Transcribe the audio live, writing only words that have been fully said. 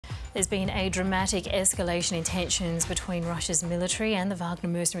There's been a dramatic escalation in tensions between Russia's military and the Wagner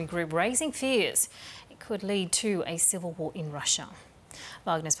mercenary group, raising fears it could lead to a civil war in Russia.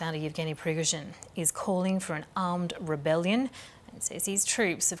 Wagner's founder Yevgeny Prigozhin is calling for an armed rebellion and says his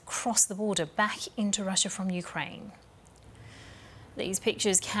troops have crossed the border back into Russia from Ukraine. These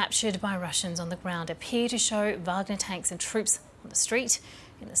pictures captured by Russians on the ground appear to show Wagner tanks and troops on the street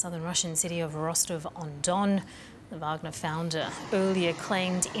in the southern Russian city of Rostov-on-Don. The Wagner founder earlier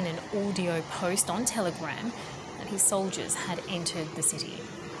claimed in an audio post on Telegram that his soldiers had entered the city.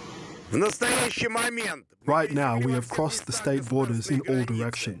 Right now, we have crossed the state borders in all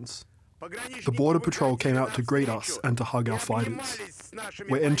directions. The Border Patrol came out to greet us and to hug our fighters.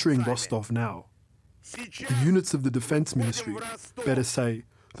 We're entering Rostov now. The units of the Defence Ministry, better say,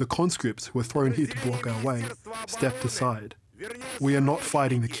 the conscripts who were thrown here to block our way, stepped aside. We are not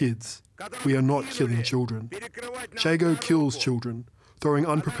fighting the kids. We are not killing children. Chago kills children, throwing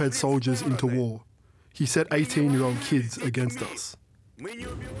unprepared soldiers into war. He set 18-year-old kids against us.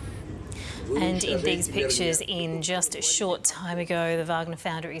 And in these pictures, in just a short time ago, the Wagner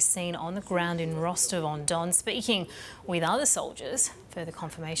founder is seen on the ground in Rostov-on-Don speaking with other soldiers. Further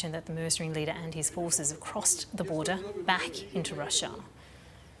confirmation that the mercenary leader and his forces have crossed the border back into Russia.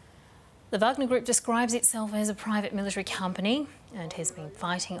 The Wagner Group describes itself as a private military company and has been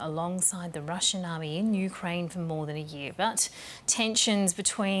fighting alongside the Russian army in Ukraine for more than a year. But tensions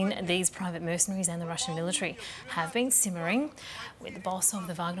between these private mercenaries and the Russian military have been simmering, with the boss of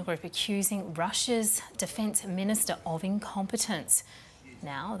the Wagner Group accusing Russia's defence minister of incompetence.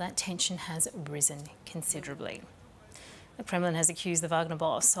 Now that tension has risen considerably. The Kremlin has accused the Wagner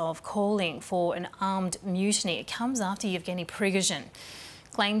boss of calling for an armed mutiny. It comes after Yevgeny Prigozhin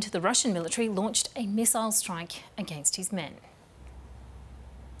claimed the Russian military launched a missile strike against his men.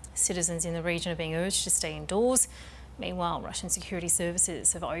 Citizens in the region are being urged to stay indoors. Meanwhile, Russian security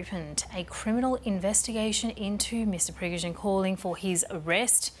services have opened a criminal investigation into Mr. Prigozhin, calling for his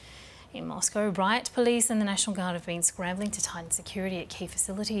arrest. In Moscow, riot police and the National Guard have been scrambling to tighten security at key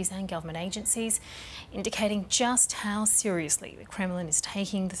facilities and government agencies, indicating just how seriously the Kremlin is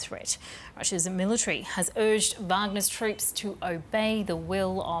taking the threat. Russia's military has urged Wagner's troops to obey the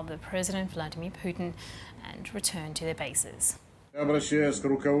will of the President Vladimir Putin and return to their bases.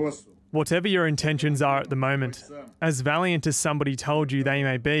 Whatever your intentions are at the moment, as valiant as somebody told you they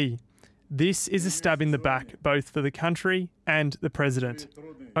may be, this is a stab in the back both for the country and the President.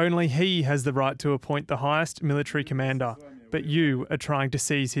 Only he has the right to appoint the highest military commander, but you are trying to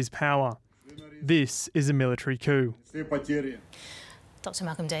seize his power. This is a military coup. Dr.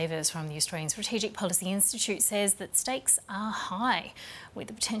 Malcolm Davis from the Australian Strategic Policy Institute says that stakes are high, with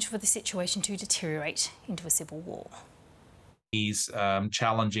the potential for the situation to deteriorate into a civil war. He's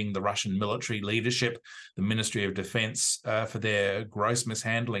challenging the Russian military leadership, the Ministry of Defence, for their gross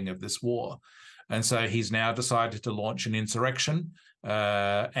mishandling of this war. And so he's now decided to launch an insurrection.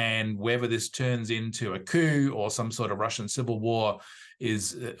 And whether this turns into a coup or some sort of Russian civil war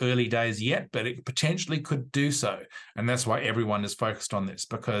is early days yet, but it potentially could do so. And that's why everyone is focused on this,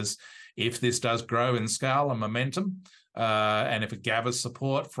 because if this does grow in scale and momentum, and if it gathers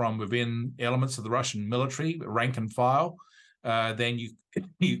support from within elements of the Russian military, rank and file, then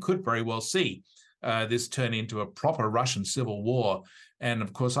you could very well see this turn into a proper Russian civil war. And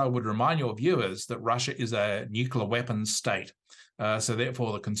of course, I would remind your viewers that Russia is a nuclear weapons state. So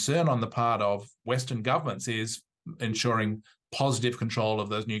therefore, the concern on the part of Western governments is ensuring positive control of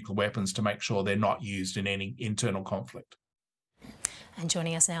those nuclear weapons to make sure they're not used in any internal conflict. And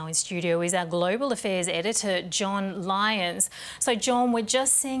joining us now in studio is our Global Affairs editor, John Lyons. So, John, we're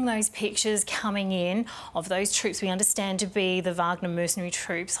just seeing those pictures coming in of those troops we understand to be the Wagner mercenary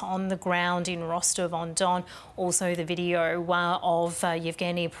troops on the ground in Rostov-on-Don. Also the video of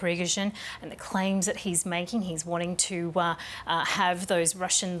Yevgeny Prigozhin and the claims that he's making. He's wanting to have those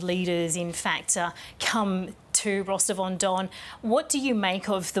Russian leaders, in fact, come to Rostov-on-Don. What do you make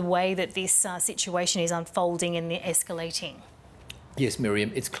of the way that this situation is unfolding and escalating? Yes,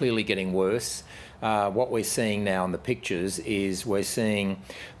 Miriam, it's clearly getting worse. What we're seeing now in the pictures is we're seeing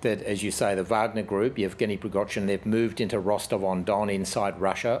that, as you say, the Wagner Group, Yevgeny Prigozhin, they've moved into Rostov-on-Don inside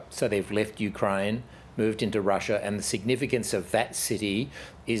Russia. So they've left Ukraine, moved into Russia, and the significance of that city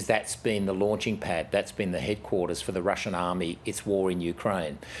is that's been the launching pad, that's been the headquarters for the Russian army, its war in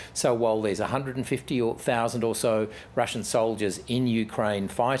Ukraine. So while there's 150,000 or so Russian soldiers in Ukraine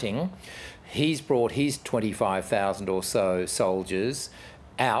fighting, he's brought his 25,000 or so soldiers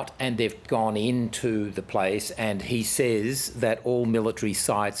out, and they've gone into the place, and he says that all military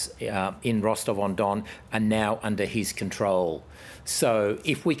sites in Rostov-on-Don are now under his control. So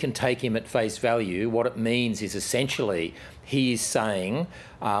if we can take him at face value, what it means is essentially he is saying,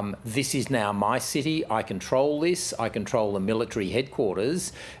 this is now my city, I control this, I control the military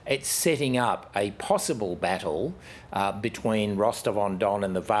headquarters. It's setting up a possible battle between Rostov-on-Don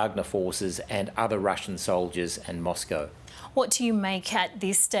and the Wagner forces and other Russian soldiers and Moscow. What do you make at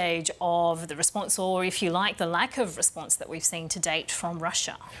this stage of the response, or if you like, the lack of response that we've seen to date from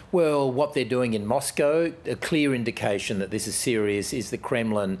Russia? Well, what they're doing in Moscow, a clear indication that this is serious is the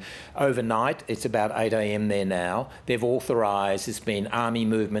Kremlin overnight. It's about 8 a.m. there now. They've authorised, there's been army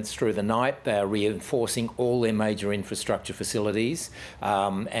movements through the night. They are reinforcing all their major infrastructure facilities.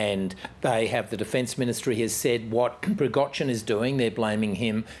 And they have, the Defence Ministry has said what Prigozhin is doing, they're blaming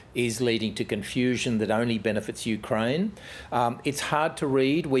him, is leading to confusion that only benefits Ukraine. It's hard to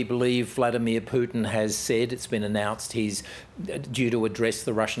read. We believe Vladimir Putin has said, it's been announced, he's due to address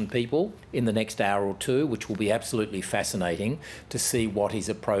the Russian people in the next hour or two, which will be absolutely fascinating to see what his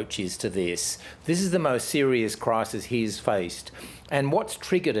approach is to this. This is the most serious crisis he's faced. And what's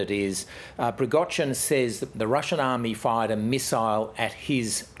triggered it is Prigozhin says that the Russian army fired a missile at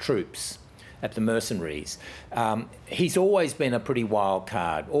his troops, at the mercenaries. He's always been a pretty wild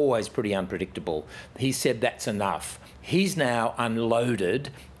card, always pretty unpredictable. He said that's enough. He's now unloaded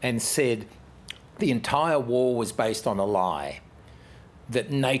and said the entire war was based on a lie,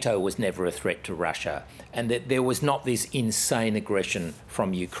 that NATO was never a threat to Russia, and that there was not this insane aggression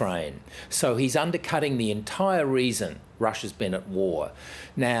from Ukraine. So he's undercutting the entire reason Russia's been at war.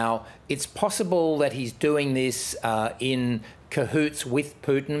 Now, it's possible that he's doing this in cahoots with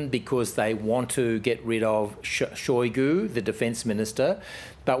Putin because they want to get rid of Shoigu, the defence minister.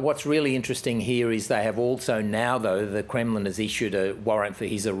 But what's really interesting here is they have also now, though, the Kremlin has issued a warrant for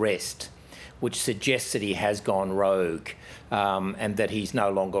his arrest, which suggests that he has gone rogue and that he's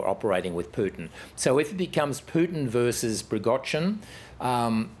no longer operating with Putin. So if it becomes Putin versus Prigozhin,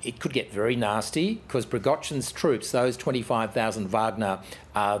 it could get very nasty because Prigozhin's troops, those 25,000 Wagner,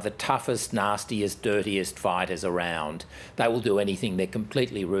 are the toughest, nastiest, dirtiest fighters around. They will do anything. They're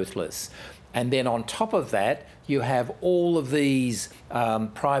completely ruthless. And then on top of that, you have all of these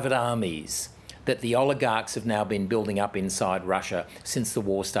private armies that the oligarchs have now been building up inside Russia since the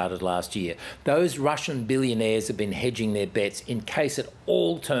war started last year. Those Russian billionaires have been hedging their bets in case it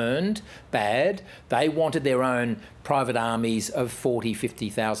all turned bad. They wanted their own private armies of 40,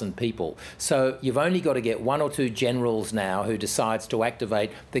 50,000 people. So you've only got to get one or two generals now who decides to activate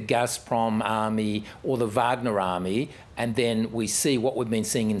the Gazprom army or the Wagner army, and then we see what we've been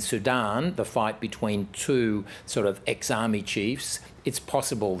seeing in Sudan, the fight between two sort of ex-army chiefs. It's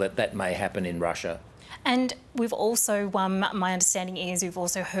possible that that may happen in Russia. And we've also, my understanding is, we've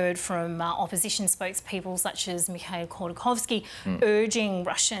also heard from opposition spokespeople such as Mikhail Khodorkovsky urging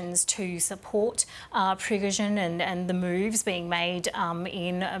Russians to support Prigozhin and the moves being made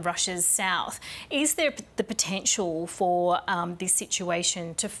in Russia's south. Is there the potential for this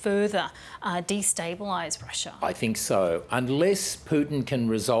situation to further destabilise Russia? I think so. Unless Putin can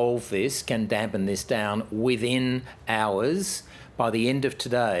resolve this, can dampen this down within hours, by the end of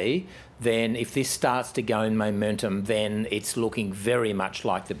today, then if this starts to gain momentum, then it's looking very much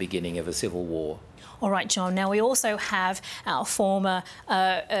like the beginning of a civil war. All right, John. Now, we also have our former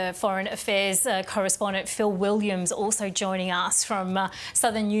Foreign Affairs correspondent, Phil Williams, also joining us from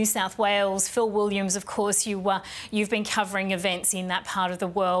southern New South Wales. Phil Williams, of course, you've been covering events in that part of the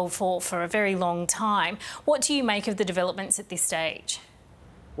world for a very long time. What do you make of the developments at this stage?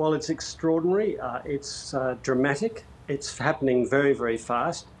 Well, it's extraordinary. It's dramatic. It's happening very, very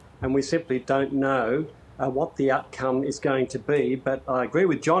fast, and we simply don't know what the outcome is going to be. But I agree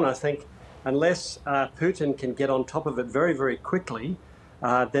with John. I think unless Putin can get on top of it very, very quickly,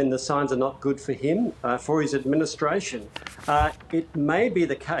 then the signs are not good for him, for his administration. It may be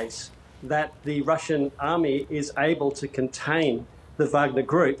the case that the Russian army is able to contain the Wagner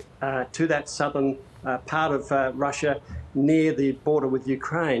Group to that southern part of Russia near the border with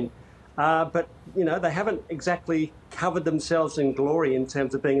Ukraine. But, you know, they haven't exactly covered themselves in glory in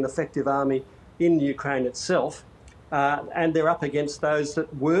terms of being an effective army in Ukraine itself. And they're up against those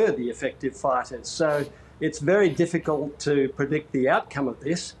that were the effective fighters. So it's very difficult to predict the outcome of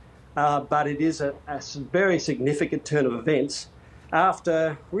this, but it is a very significant turn of events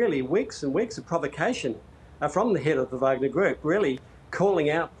after really weeks and weeks of provocation from the head of the Wagner Group, really calling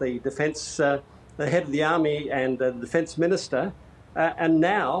out the defence, the head of the army and the defence minister, and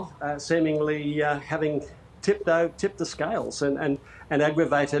now seemingly having tipped the scales and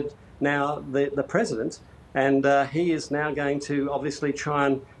aggravated now the president And he is now going to obviously try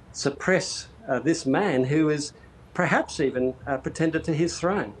and suppress this man who is perhaps even pretended to his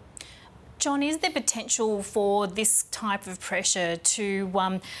throne. John, is there potential for this type of pressure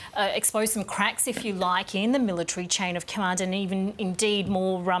to expose some cracks, if you like, in the military chain of command, and even indeed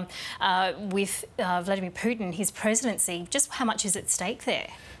more with Vladimir Putin, his presidency? Just how much is at stake there?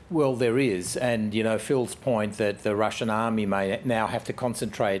 Well, there is. And, you know, Phil's point that the Russian army may now have to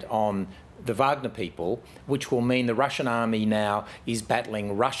concentrate on the Wagner people, which will mean the Russian army now is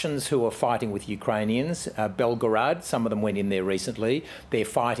battling Russians who are fighting with Ukrainians. Belgorod, some of them went in there recently. They're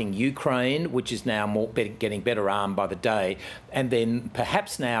fighting Ukraine, which is now getting better armed by the day. And then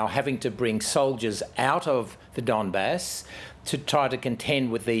perhaps now having to bring soldiers out of the Donbass to try to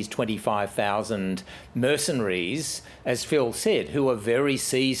contend with these 25,000 mercenaries, as Phil said, who are very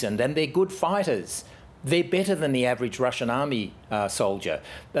seasoned and they're good fighters. They're better than the average Russian army soldier.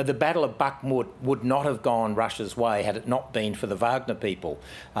 The Battle of Bakhmut would not have gone Russia's way had it not been for the Wagner people.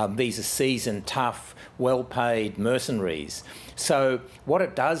 These are seasoned, tough, well-paid mercenaries. So what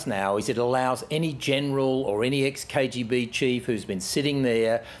it does now is it allows any general or any ex-KGB chief who's been sitting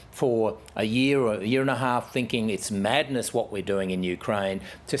there for a year or a year and a half thinking it's madness what we're doing in Ukraine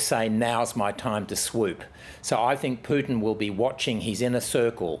to say, now's my time to swoop. So I think Putin will be watching his inner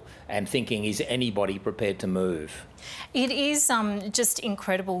circle and thinking, is anybody prepared to move? It is just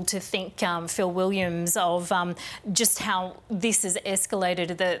incredible to think, Phil Williams, of just how this has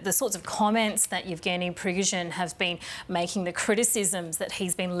escalated, the sorts of comments that Yevgeny Prigozhin has been making, the criticisms that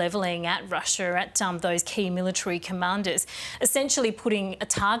he's been levelling at Russia, at those key military commanders, essentially putting a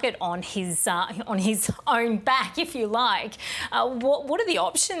target on his own back, if you like. What are the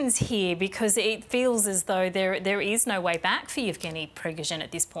options here? Because it feels as though there is no way back for Yevgeny Prigozhin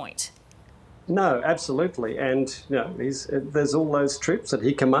at this point. No, absolutely. And, you know, there's all those troops that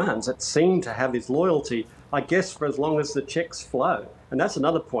he commands that seem to have his loyalty, I guess, for as long as the checks flow. And that's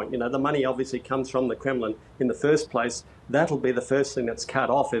another point. You know, the money obviously comes from the Kremlin in the first place. That'll be the first thing that's cut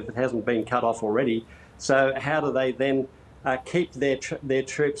off if it hasn't been cut off already. So how do they then keep their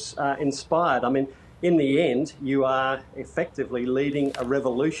troops inspired? I mean, in the end, you are effectively leading a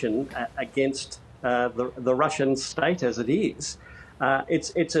revolution against the Russian state as it is.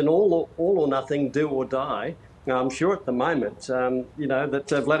 It's an all or nothing, do or die. I'm sure at the moment, you know, that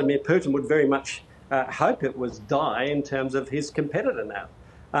Vladimir Putin would very much hope it was die in terms of his competitor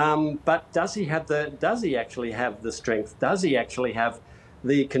now. But does he actually have the strength? Does he actually have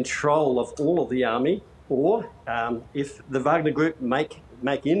the control of all of the army? Or if the Wagner Group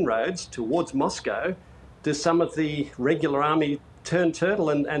make inroads towards Moscow, does some of the regular army turn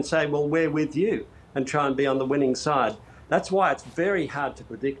turtle and say, well, we're with you, and try and be on the winning side? That's why it's very hard to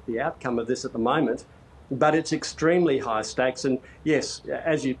predict the outcome of this at the moment, but it's extremely high stakes. And yes,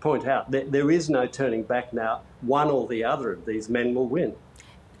 as you point out, there is no turning back now. One or the other of these men will win.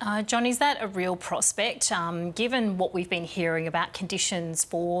 John, is that a real prospect, given what we've been hearing about conditions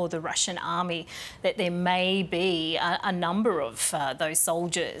for the Russian army, that there may be a number of those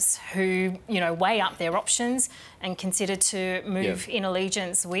soldiers who, you know, weigh up their options and consider to move in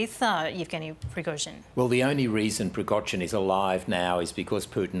allegiance with Yevgeny Prigozhin? Well, the only reason Prigozhin is alive now is because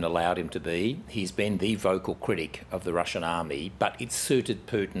Putin allowed him to be. He's been the vocal critic of the Russian army, but it suited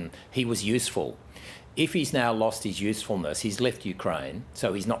Putin. He was useful. If he's now lost his usefulness, he's left Ukraine,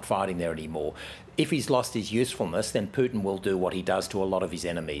 so he's not fighting there anymore. If he's lost his usefulness, then Putin will do what he does to a lot of his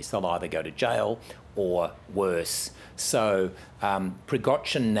enemies. They'll either go to jail or worse. So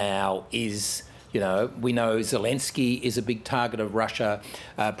Prigozhin now is, you know, we know Zelensky is a big target of Russia.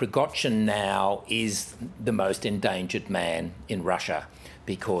 Prigozhin now is the most endangered man in Russia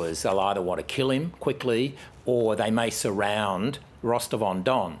because they'll either want to kill him quickly or they may surround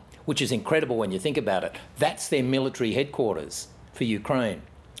Rostov-on-Don, which is incredible when you think about it. That's their military headquarters for Ukraine.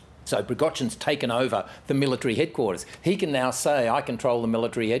 So Prigozhin's taken over the military headquarters. He can now say, I control the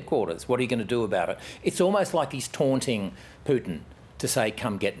military headquarters. What are you going to do about it? It's almost like he's taunting Putin to say,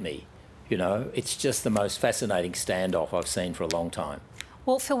 come get me. You know, it's just the most fascinating standoff I've seen for a long time.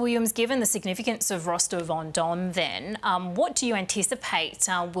 Well, Phil Williams, given the significance of Rostov-on-Don then, what do you anticipate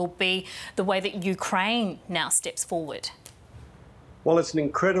will be the way that Ukraine now steps forward? Well, it's an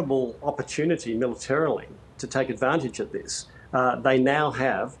incredible opportunity militarily to take advantage of this. They now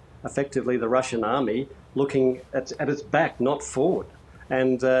have, effectively, the Russian army looking at its back, not forward.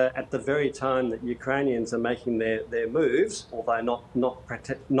 And at the very time that Ukrainians are making their moves, although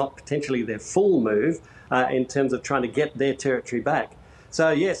not potentially their full move, in terms of trying to get their territory back. So,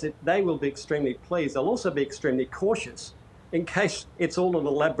 yes, they will be extremely pleased. They'll also be extremely cautious in case it's all an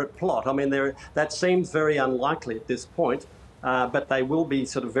elaborate plot. I mean, that seems very unlikely at this point. but they will be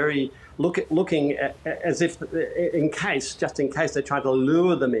sort of very looking as if just in case they try to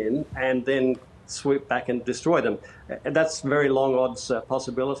lure them in and then swoop back and destroy them. That's very long odds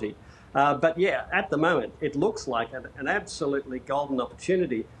possibility. But yeah, at the moment, it looks like an absolutely golden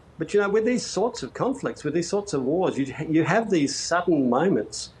opportunity. But, you know, with these sorts of conflicts, with these sorts of wars, you have these sudden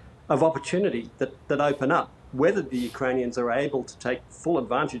moments of opportunity that open up. Whether the Ukrainians are able to take full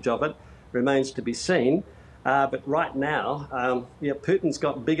advantage of it remains to be seen. But right now, Putin's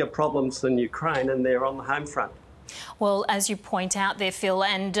got bigger problems than Ukraine, and they're on the home front. Well, as you point out there, Phil,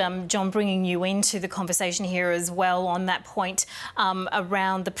 and John, bringing you into the conversation here as well on that point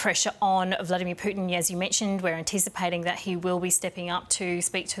around the pressure on Vladimir Putin. As you mentioned, we're anticipating that he will be stepping up to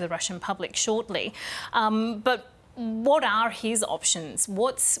speak to the Russian public shortly. But what are his options?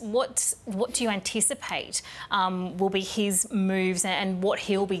 What do you anticipate will be his moves and what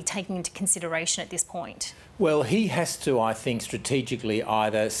he'll be taking into consideration at this point? Well, he has to, I think, strategically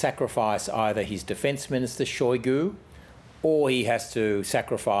either sacrifice his defence minister, Shoigu, or he has to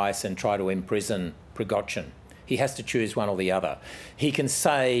sacrifice and try to imprison Prigozhin. He has to choose one or the other. He can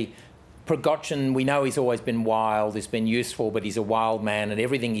say, Prigozhin, we know he's always been wild, he's been useful, but he's a wild man, and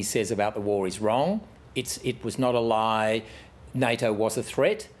everything he says about the war is wrong. It was not a lie, NATO was a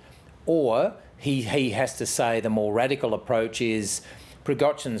threat. Or he has to say the more radical approach is,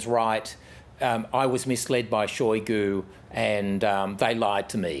 Prigozhin's right, I was misled by Shoigu and they lied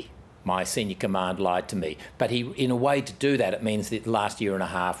to me. My senior command lied to me. But in a way to do that, it means that the last year and a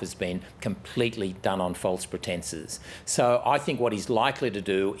half has been completely done on false pretences. So I think what he's likely to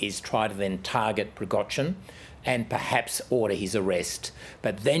do is try to then target Prigozhin and perhaps order his arrest.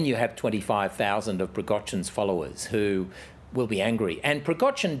 But then you have 25,000 of Prigozhin's followers who will be angry. And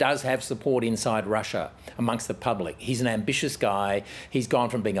Prigozhin does have support inside Russia amongst the public. He's an ambitious guy. He's gone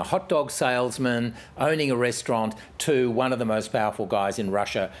from being a hot dog salesman, owning a restaurant, to one of the most powerful guys in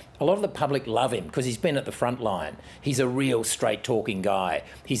Russia. A lot of the public love him because he's been at the front line. He's a real straight-talking guy.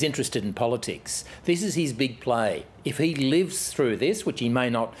 He's interested in politics. This is his big play. If he lives through this, which he may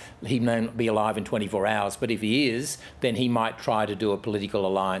not be alive in 24 hours, but if he is, then he might try to do a political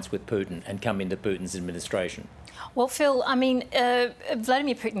alliance with Putin and come into Putin's administration. Well, Phil, I mean,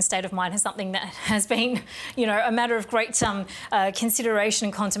 Vladimir Putin's state of mind is something that has been, you know, a matter of great consideration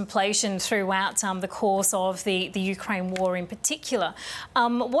and contemplation throughout the course of the Ukraine war in particular.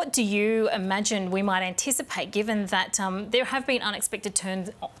 What do you imagine we might anticipate, given that there have been unexpected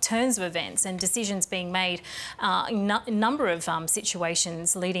turns of events and decisions being made in a number of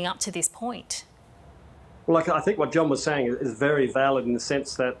situations leading up to this point? Well, I think what John was saying is very valid in the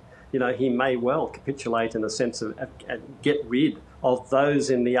sense that, you know, he may well capitulate in the sense of get rid of those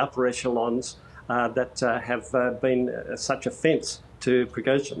in the upper echelons that have been such offence to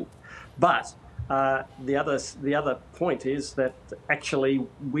Prigozhin. But the other point is that actually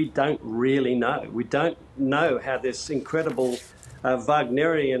we don't really know. We don't know how this incredible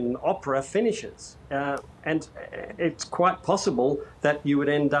Wagnerian opera finishes. And it's quite possible that you would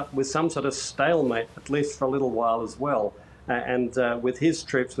end up with some sort of stalemate, at least for a little while as well. And with his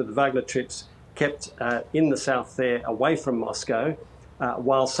troops, with the Wagner troops kept in the south there, away from Moscow,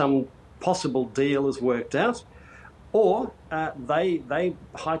 while some possible deal is worked out, or they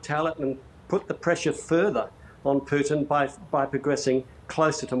hightail it and put the pressure further on Putin by progressing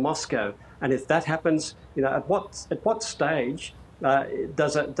closer to Moscow. And if that happens, you know, at what stage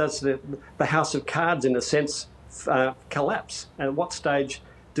does the house of cards, in a sense, collapse? And at what stage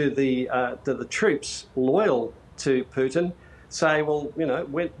do the troops loyal to Putin say, well, you know,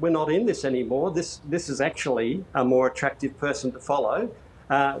 we're not in this anymore. This is actually a more attractive person to follow.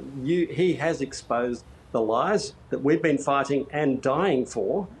 He has exposed the lies that we've been fighting and dying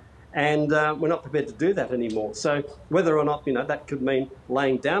for, and we're not prepared to do that anymore. So whether or not, you know, that could mean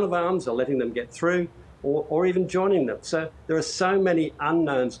laying down of arms or letting them get through, or even joining them. So there are so many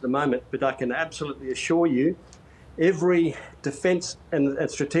unknowns at the moment, but I can absolutely assure you, every defence and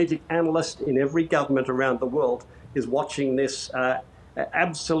strategic analyst in every government around the world is watching this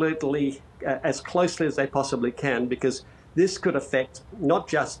absolutely as closely as they possibly can, because this could affect not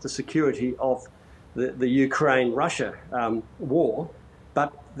just the security of the Ukraine-Russia war,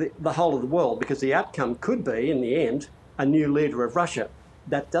 but the whole of the world, because the outcome could be, in the end, a new leader of Russia.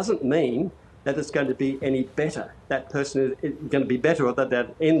 That doesn't mean that it's going to be any better. That person is going to be better, or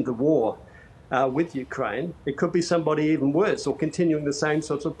that end the war with Ukraine. It could be somebody even worse, or continuing the same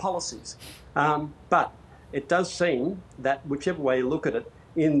sorts of policies. But it does seem that whichever way you look at it,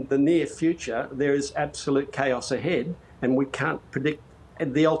 in the near future, there is absolute chaos ahead, and we can't predict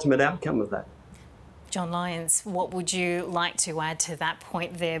the ultimate outcome of that. John Lyons, what would you like to add to that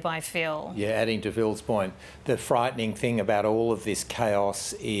point there by Phil? Yeah, adding to Phil's point, the frightening thing about all of this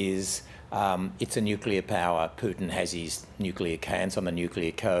chaos is it's a nuclear power. Putin has his nuclear cans on the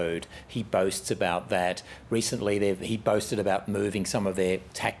nuclear code. He boasts about that. Recently, he boasted about moving some of their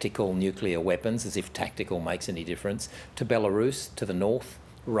tactical nuclear weapons, as if tactical makes any difference, to Belarus, to the north,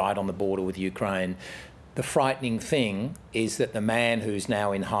 right on the border with Ukraine. The frightening thing is that the man who's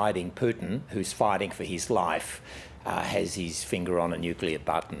now in hiding, Putin, who's fighting for his life, has his finger on a nuclear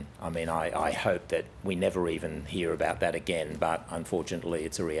button. I mean, I hope that we never even hear about that again, but unfortunately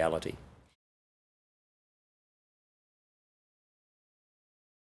it's a reality.